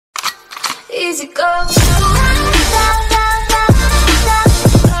easy go.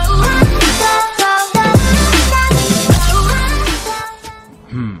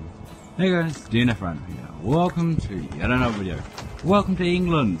 Hey guys, Britan here. Welcome to yet another video. Welcome to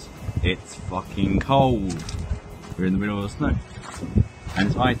England. It's fucking cold. We're in the middle of the snow. And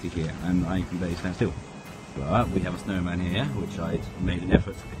it's icy here, and I can barely stand still. But we have a snowman here, which I made an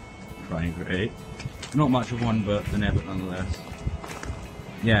effort to try and create. Not much of one, but an effort nonetheless.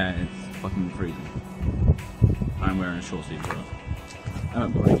 Yeah, it's fucking freezing. I'm wearing a short sleeve shirt. I'm a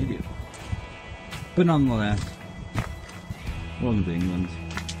bloody idiot. But nonetheless, welcome to England.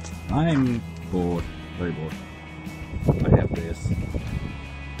 I'm bored, very bored. I have this,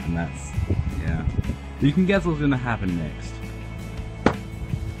 and that's, yeah. You can guess what's going to happen next.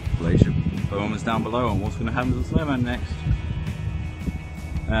 Place your comments down below on what's going to happen to the snowman next.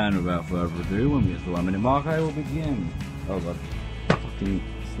 And without further ado, when we get to the 1 minute mark, I will begin. Oh god. Fucking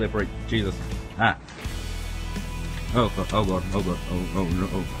slippery. Jesus. Ah. Oh god, oh god, oh god, oh no,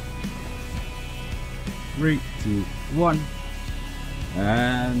 oh. 3, 2, 1.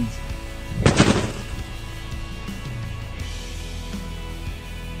 And...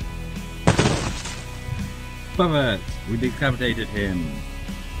 perfect! We decapitated him.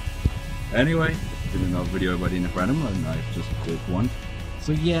 Anyway, it's been another video by Britan, and I've just a quick one.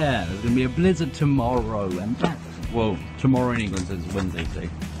 So yeah, there's gonna be a blizzard tomorrow, and that, well, tomorrow in England is Wednesday today.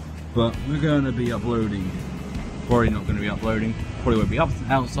 But we're gonna be uploading. Probably not gonna be uploading. Probably won't be up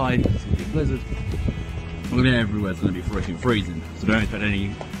outside. It's gonna be a blizzard. Look at everywhere, it's going to be freaking freezing, so don't expect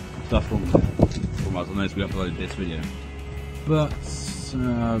any stuff from us unless we upload this video. But, that's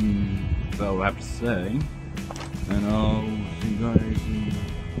all I have to say, and I'll see you guys in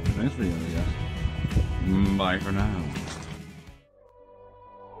the next video, I guess. Bye for now.